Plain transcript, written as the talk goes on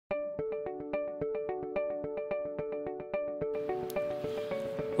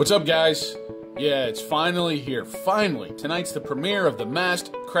What's up, guys? Yeah, it's finally here. Finally. Tonight's the premiere of the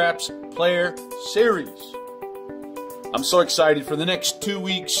Masked CRAPS Player Series. I'm so excited. For the next 2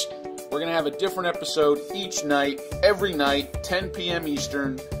 weeks, we're going to have a different episode each night, every night, 10 p.m.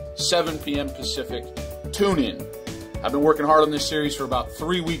 Eastern, 7 p.m. Pacific. Tune in. I've been working hard on this series for about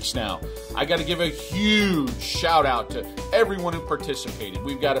 3 weeks now. I got to give a huge shout out to everyone who participated.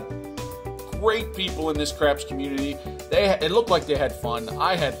 We've got great people in this CRAPS community. It looked like they had fun.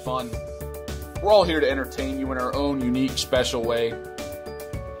 I had fun. We're all here to entertain you in our own unique, special way.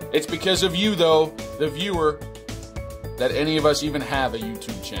 It's because of you, though, the viewer, that any of us even have a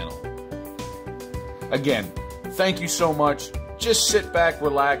YouTube channel. Again, thank you so much. Just sit back,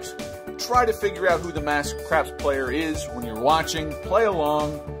 relax, try to figure out who the Masked CRAPS player is when you're watching. Play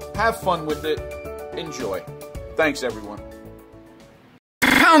along, have fun with it, enjoy. Thanks, everyone.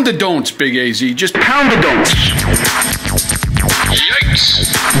 Pound the don'ts, Big AZ. Just pound the don'ts.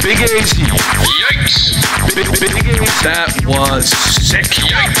 Yikes. Big AZ. Yikes. Big AZ. That was sick.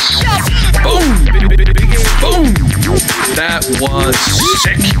 Yikes. Boom. Big AZ. Boom. That was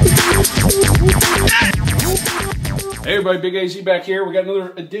sick. Hey everybody, Big AZ back here. We got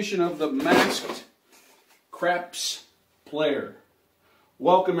another edition of the Masked CRAPS Player.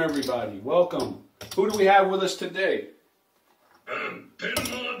 Welcome everybody. Welcome. Who do we have with us today?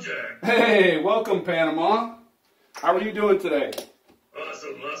 Panama Jack. Hey, welcome Panama. How are you doing today?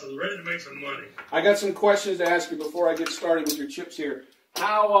 Awesome. Ready to make some money. I got some questions to ask you before I get started with your chips here.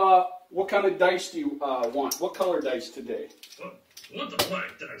 What kind of dice do you want? What color dice today? Well, I want the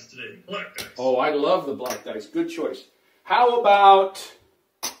black dice today. Black dice. Oh, I love the black dice. Good choice. How about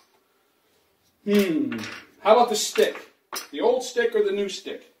the stick? The old stick or the new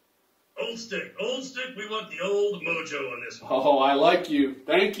stick? Old stick. Old stick, we want the old mojo on this one. Oh, I like you.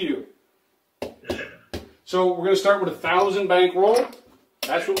 Thank you. Yeah. So we're going to start with a 1,000 bankroll.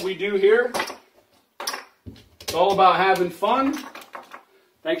 That's what we do here. It's all about having fun.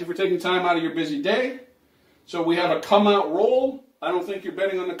 Thank you for taking time out of your busy day. So we have a come out roll. I don't think you're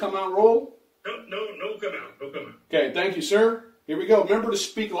betting on the come out roll. No come out. No come out. Okay, thank you, sir. Here we go. Remember to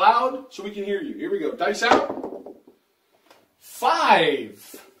speak loud so we can hear you. Here we go. Dice out.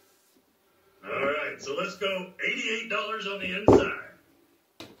 5. All right, so let's go $88 on the inside.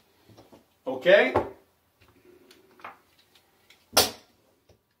 Okay.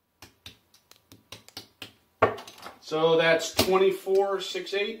 So that's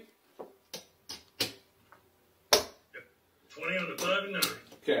 24.68. Yep. 20 on the 5 and 9.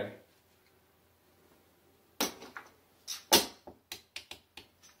 Okay.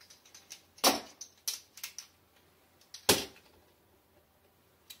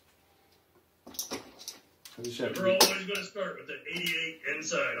 We're always going to start with the 88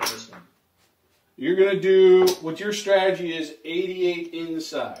 inside on this one. You're going to do, what your strategy is, 88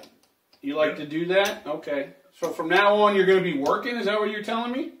 inside. You like to do that? Okay. So from now on, you're going to be working? Is that what you're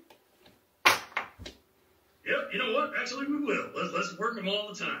telling me? Yep, you know what? Actually, we will. Let's work them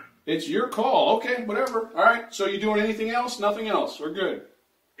all the time. It's your call. Okay, whatever. All right. So you doing anything else? Nothing else. We're good.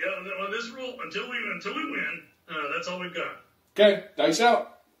 Yeah, on this rule, until we win, that's all we've got. Okay, dice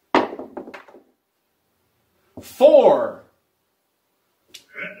out. 4. All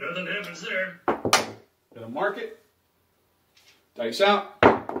right, nothing happens there. Gonna mark it. Dice out.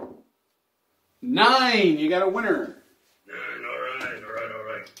 9. You got a winner. 9. All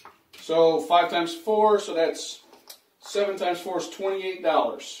right. So 5 times 4. So that's 7 times 4 is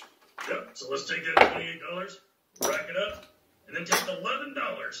 $28. Yep. So let's take that $28, rack it up, and then take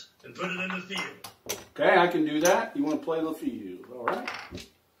 $11 and put it in the field. Okay, I can do that. You want to play the field? All right.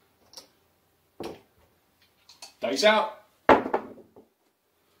 Dice out.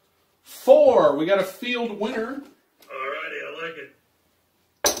 4. We got a field winner. All righty, I like it.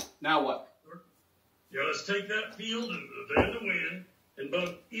 Now what? Yeah, let's take that field and then the win and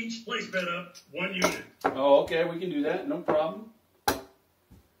bump each place bet up 1 unit. Oh, okay, we can do that. No problem. So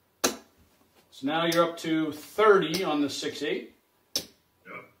now you're up to 30 on the 6-8. Yep.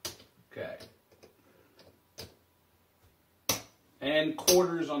 Okay. And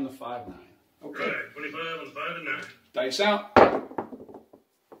quarters on the 5-9. Okay. Right, 25 on the 5 and 9. Dice out.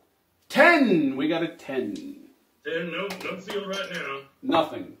 10. We got a 10. 10, no field right now.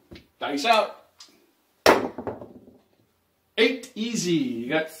 Nothing. Dice out. 8. Easy. You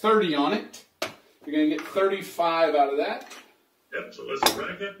got 30 on it. You're going to get 35 out of that. Yep, so let's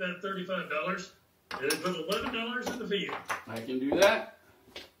rack up that $35 and then put $11 in the field. I can do that.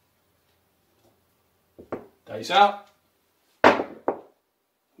 Dice out.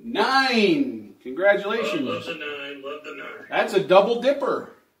 9. Congratulations. Love the 9. Love the 9. That's a double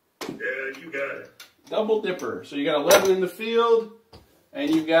dipper. Yeah, you got it. Double dipper. So you got 11 in the field,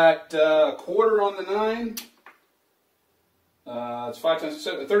 and you got a quarter on the 9. It's 5 times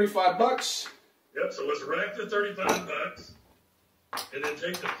 7, $35. Yep, so let's rack the $35, and then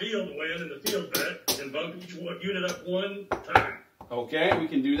take the field win and the field bet, and bump each unit up 1 time. Okay, we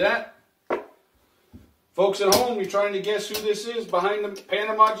can do that. Folks at home, you're trying to guess who this is behind the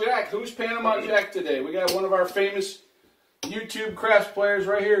Panama Jack. Who's Panama Jack today? We got one of our famous YouTube craps players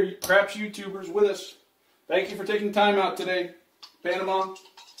right here, craps YouTubers with us. Thank you for taking time out today, Panama.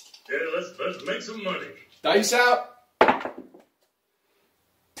 Yeah, let's make some money. Dice out.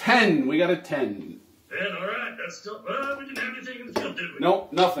 10. We got a 10. 10, all right. That's still, well, we didn't have anything in the field, did we?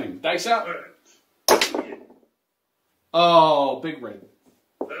 Nope, nothing. Dice out. All right. Oh, big red.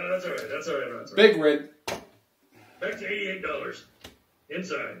 That's all right. That's all right. That's all right. Big red. Back to $88.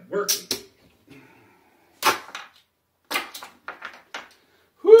 Inside. Working.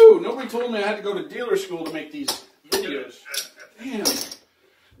 Whew, nobody told me I had to go to dealer school to make these videos. Damn.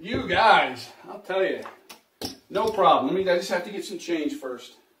 You guys, I'll tell you. No problem. I just have to get some change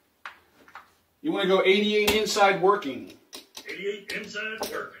first. You want to go 88 inside working? 88 inside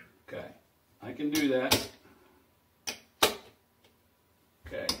working. Okay. I can do that.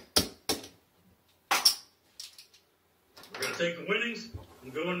 Okay. We're going to take the winnings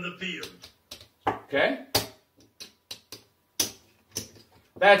and go into the field. Okay.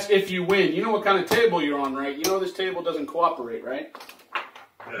 That's if you win. You know what kind of table you're on, right? You know this table doesn't cooperate, right?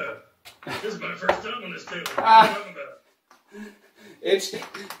 Yeah. This is my first time on this table. What are you talking about?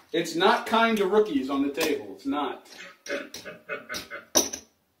 It's not kind to rookies on the table. It's not.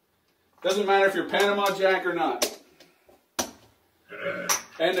 Doesn't matter if you're Panama Jack or not.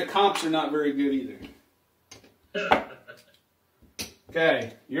 And the comps are not very good either.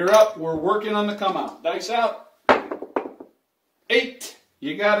 Okay, you're up. We're working on the come out. Dice out. 8.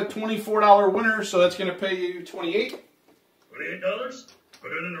 You got a $24 winner, so that's going to pay you $28. $28.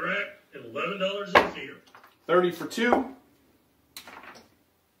 Put it in the rack. And $11 in the field. 30 for 2.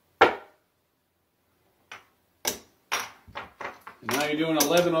 And now you're doing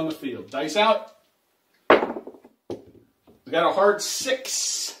 11 on the field. Dice out. We got a hard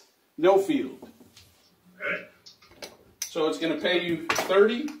 6. No field. All right. So it's going to pay you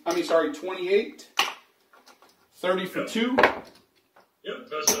 28. 30 for 2.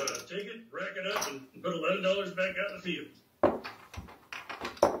 Yep, let's take it, rack it up, and put $11 back out in the field.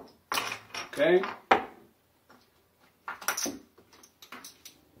 Okay.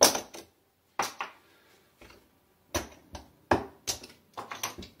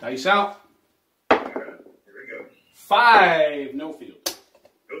 Dice out. All right, here we go. 5. No field.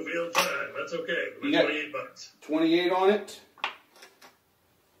 No field time. That's okay. You got $28. 28 on it.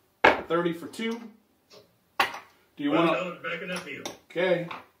 30 for 2. Do you want $11 back in that field. Okay,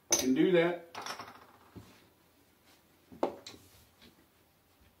 I can do that.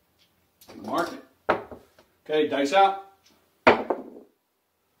 Mark it. Okay, dice out.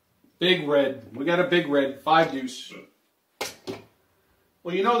 Big red. We got a big red. 5 deuce.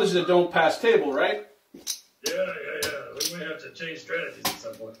 Well, you know this is a don't pass table, right? Yeah. We may have to change strategies at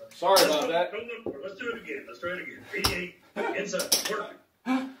some point. Sorry about that. Let's do it again. Let's try it again. 88 inside. Working.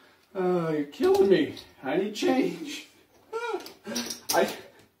 Oh, you're killing me. I need change. I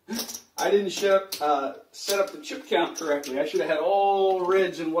didn't set up the chip count correctly. I should have had all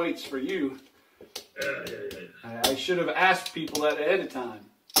reds and whites for you. Yeah. I should have asked people that ahead of time.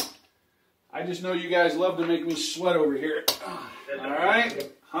 I just know you guys love to make me sweat over here. All right,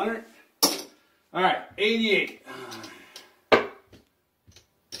 100. All right, 88.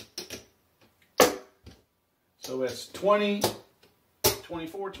 So that's 20,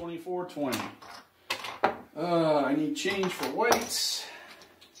 24, 24, 20. I need change for whites.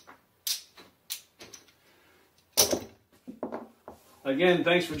 Again,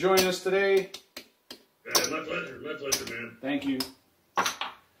 thanks for joining us today. My pleasure, man. Thank you.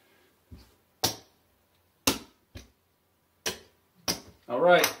 All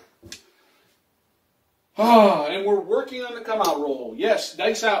right. Oh, and we're working on the come out roll. Yes,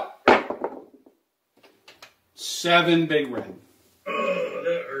 dice out. 7 big red. Oh,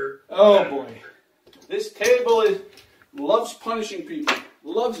 that hurt. Oh boy. This table loves punishing people.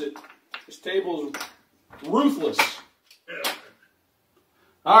 Loves it. This table is ruthless. Yeah.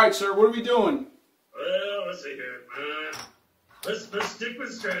 All right, sir, what are we doing? Well, let's see here. Let's stick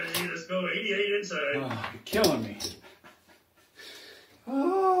with strategy. Let's go 88 inside. Oh, you're killing me.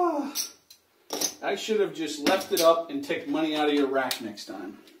 Oh, I should have just left it up and take money out of your rack next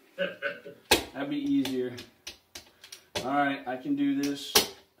time. That'd be easier. All right, I can do this.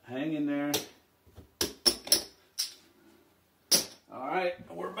 Hang in there. All right,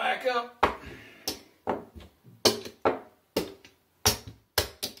 we're back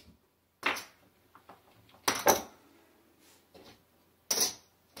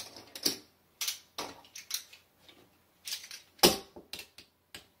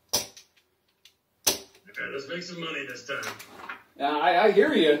right, let's make some money this time. I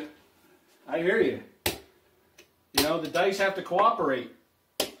hear you. I hear you. You know, the dice have to cooperate.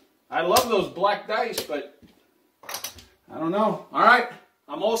 I love those black dice, but I don't know. All right,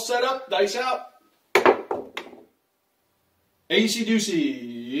 I'm all set up. Dice out. AC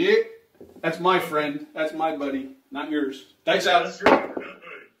Doocy. That's my friend. That's my buddy, not yours. Dice out. That's right. Not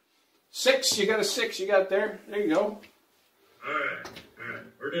mine. 6. You got a 6. You got there. There you go. All right.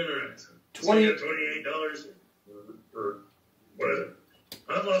 We're doing all right. So 20. $28 for what is it?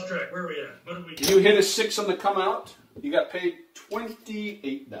 I've lost track. Where are we at? What did we do? You hit a 6 on the come out. You got paid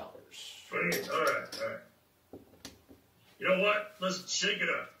 $28. 28. All right. You know what? Let's shake it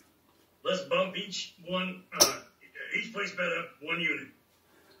up. Let's bump each place bet up 1 unit.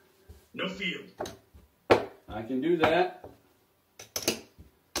 No field. I can do that.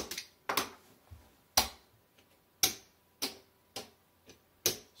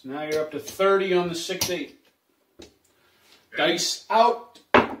 So now you're up to 30 on the 6-8. Dice out.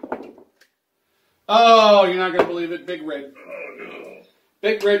 Oh, you're not going to believe it. Big red. Oh, no.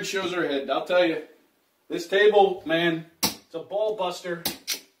 Big red shows her head. I'll tell you. This table, man, it's a ball buster.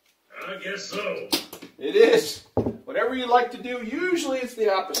 I guess so. It is. Whatever you like to do, usually it's the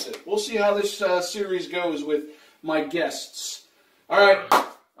opposite. We'll see how this series goes with my guests. All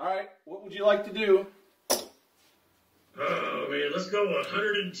right. What would you like to do? Oh, man, let's go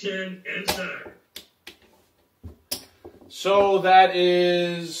 110 inside. So that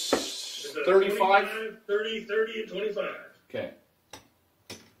is 35? 30, and 25. Okay.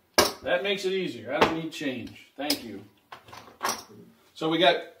 That makes it easier. I don't need change. Thank you. So we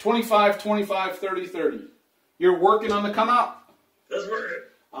got 25, 25, 30, 30. You're working on the come out. Let's work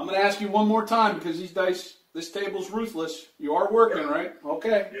it. I'm going to ask you one more time because these dice, this table's ruthless. You are working, right?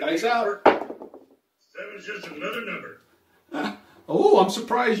 Okay. Yeah, Dice out. 7's just another number. Oh, I'm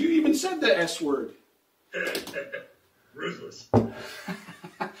surprised you even said the S word. Ruthless.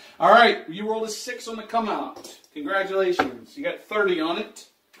 All right. You rolled a 6 on the come out. Congratulations. You got 30 on it.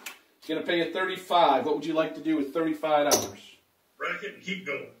 It's going to pay you 35. What would you like to do with $35? Rack it and keep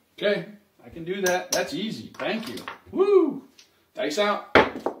going. Okay. I can do that. That's easy. Thank you. Woo! Dice out.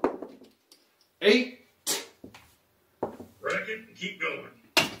 8. Rack it and keep going.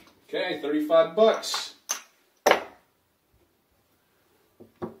 Okay, $35.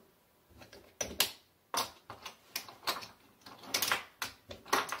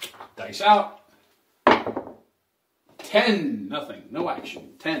 Dice out. 10. Nothing. No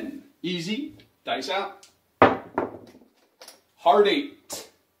action. 10. Easy. Dice out. Hard 8.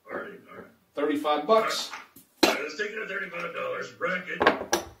 All right. $35. All right, let's take it at $35. Rack it.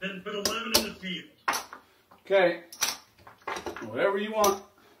 Then put 11 in the field. Okay. Whatever you want.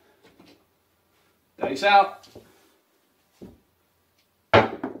 Dice out.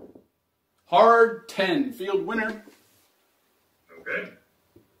 Hard 10. Field winner. Okay.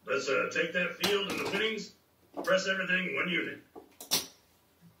 Let's take that field and the winnings. Press everything 1 unit.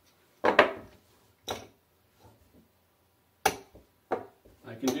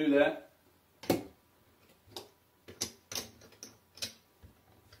 I can do that.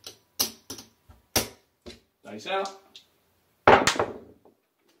 Dice out.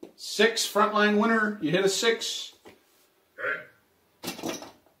 6, frontline winner. You hit a 6. Okay.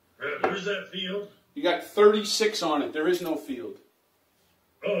 Where's that field? You got 36 on it. There is no field.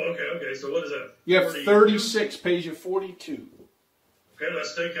 Oh, okay. So what is that? You have 42? 36. Pays you 42. Okay,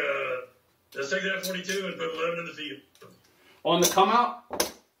 let's take that 42 and put 11 in the field. On the come out?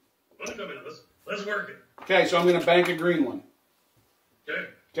 Let's come in. Let's work it. Okay, so I'm going to bank a green one. Okay.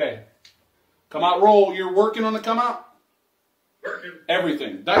 Okay. Come out roll. You're working on the come out? Working.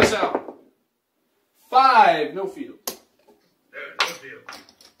 Everything. Dice out. 5. No field. No field.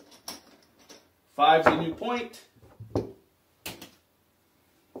 5's the new point.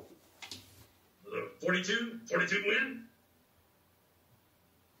 42 win.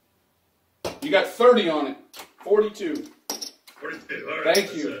 You got 30 on it. 42. 42. All right.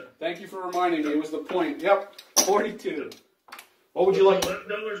 Thank you. Thank you for reminding me. It was the point. Yep. 42. What would you like?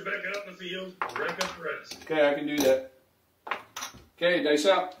 $11 back out in the field. Rack up the rest. Okay, I can do that. Okay, dice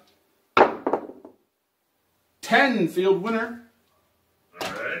out. 10, field winner.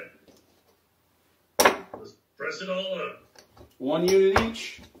 All right. Let's press it all up. 1 unit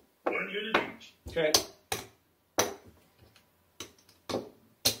each. 1 unit each. Okay.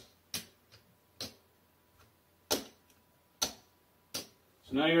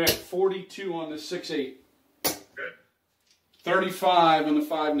 So now you're at 42 on the 6-8. Okay. 35 on the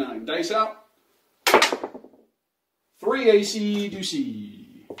 5-9. Dice out. 3 AC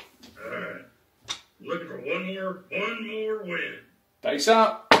Doocy. All right. Looking for one more win. Dice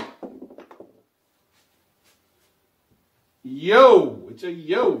out. Yo. It's a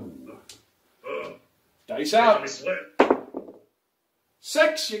yo. Oh. Dice out. Nice sweat.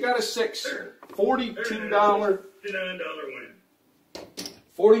 6. You got a 6. $42. $59 win.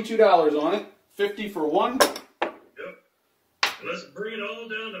 $42 on it. 50 for 1. Yep. Let's bring it all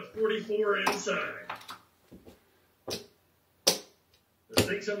down to 44 inside. Let's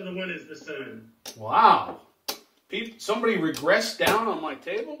take some of the winners this time. Wow. Somebody regressed down on my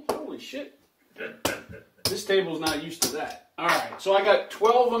table? Holy shit. This table's not used to that. All right, so I got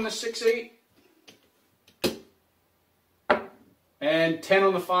 12 on the 6-8 and 10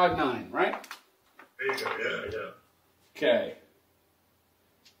 on the 5-9, right? There you go, yeah. Okay.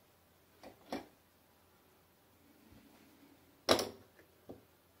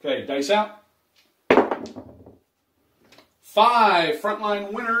 Okay, dice out. 5,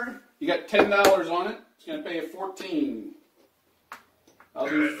 frontline winner. You got $10 on it. It's going to pay you 14. I'll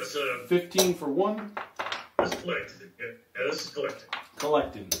do 15 for 1. Let's collect it. Yeah, this is collecting.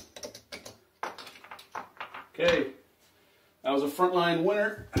 Collecting. Okay. That was a frontline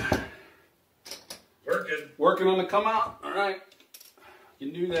winner. Working. Working on the come out. All right.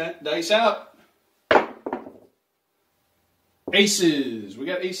 You can do that. Dice out. Aces. We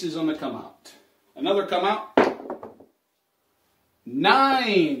got aces on the come out. Another come out.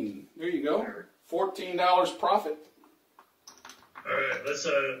 9. There you go. $14 profit. All right, let's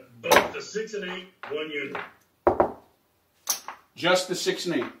bump the 6 and 8, 1 unit. Just the 6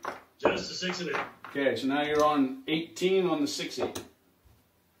 and 8. Just the 6 and 8. Okay, so now you're on 18 on the 6-8.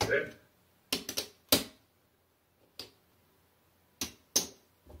 Okay.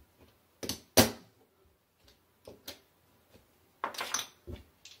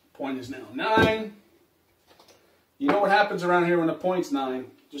 Point is now 9. You know what happens around here when the point's 9.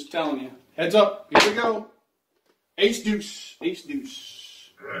 Just telling you. Heads up. Here we go. Ace deuce. Ace deuce.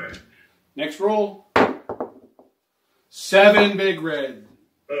 All right. Next roll. 7 big red.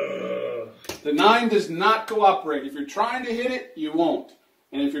 The 9 does not cooperate. If you're trying to hit it, you won't.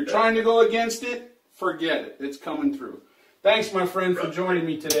 And if you're trying to go against it, forget it. It's coming through. Thanks, my friend, for joining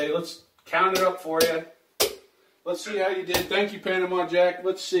me today. Let's count it up for you. Let's see how you did. Thank you, Panama Jack.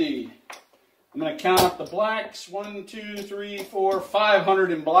 Let's see. I'm going to count up the blacks. 1, 2, 3, 4,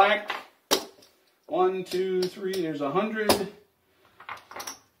 500 in black. 1, 2, 3, there's 100.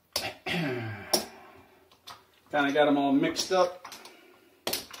 Kind of got them all mixed up.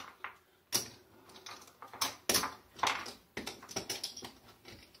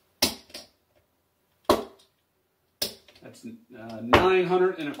 That's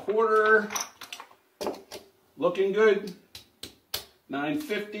 900 and a quarter. Looking good.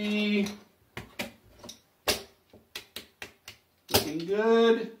 950. Looking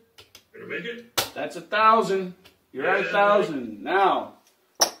good. Gonna make it? That's 1,000. You're at 1,000. Now,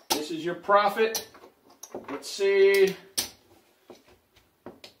 this is your profit. Let's see.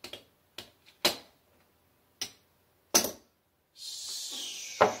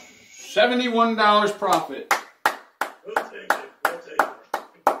 $71 profit. We'll take it. We'll take it.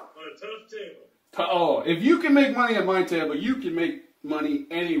 On a tough table. Oh, if you can make money at my table, you can make money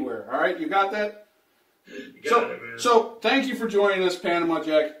anywhere. All right, you got that? You got it, man. So, thank you for joining us, Panama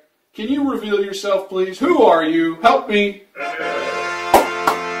Jack. Can you reveal yourself, please? Who are you? Help me.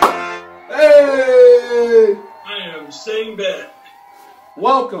 Hey! I am Same Bet.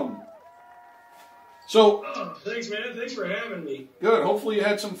 Welcome. So, thanks, man. Thanks for having me. good. Hopefully you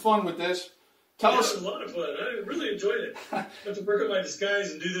had some fun with this. Tell It us. was a lot of fun. I really enjoyed it. I have to break up my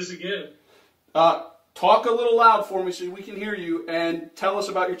disguise and do this again. Talk a little loud for me so we can hear you, and tell us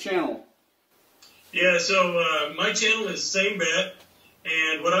about your channel. Yeah, so my channel is Same Bet,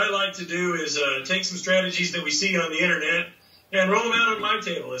 and what I like to do is take some strategies that we see on the internet and roll them out on my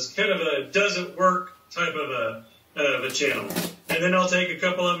table. It's kind of a doesn't work type of a channel. And then I'll take a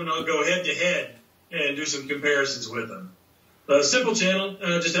couple of them and I'll go head to head and do some comparisons with them. Simple channel,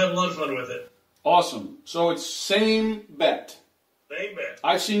 just have a lot of fun with it. Awesome. So it's Same Bet. Same Bet.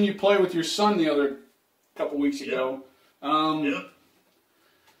 I've seen you play with your son the other couple weeks ago. Yep.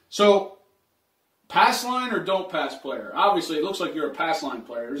 So, pass line or don't pass player? Obviously, it looks like you're a pass line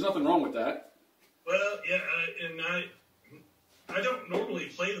player. There's nothing wrong with that. Well, yeah, and I don't normally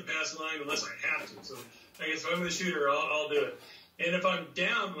play the pass line unless I have to. So I guess if I'm the shooter, I'll do it. And if I'm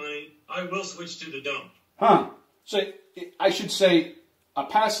down money, I will switch to the dump. Huh. So, I should say, a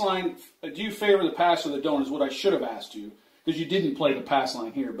pass line, do you favor the pass or the don't is what I should have asked you. Because you didn't play the pass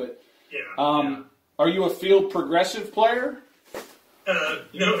line here. But yeah. Are you a field progressive player?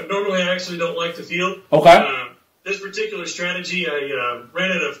 Normally I actually don't like the field. Okay. This particular strategy, I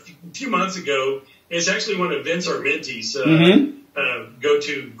ran it a few months ago. It's actually one of Vince Armenti's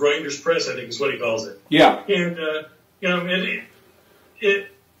go-to grinder's press, I think is what he calls it. Yeah. And You know, it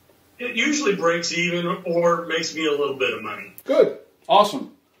usually breaks even or makes me a little bit of money. Good.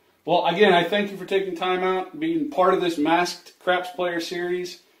 Awesome. Well, again, I thank you for taking time out, being part of this Masked Craps Player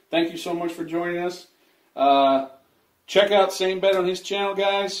series. Thank you so much for joining us. Check out Same Bet on his channel,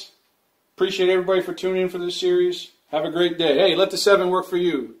 guys. Appreciate everybody for tuning in for this series. Have a great day. Hey, let the 7 work for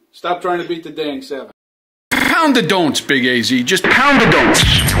you. Stop trying to beat the dang 7. Pound the don'ts, Big AZ. Just pound the don'ts.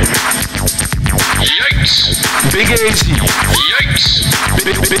 Yikes. Big AZ. Yikes.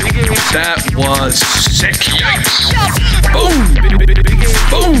 Big AZ. That was sick. Yikes. Boom. Big AZ.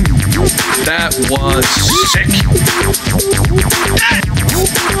 Boom. That was sick.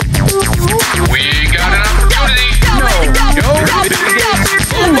 We got an opportunity. No.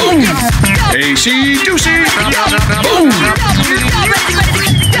 Boom. AC Doocy. Boom.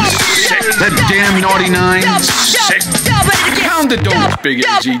 Sick. That damn naughty 9. Sick. Pound the don'ts, Big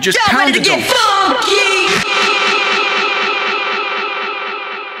AZ. Just pound the don'ts.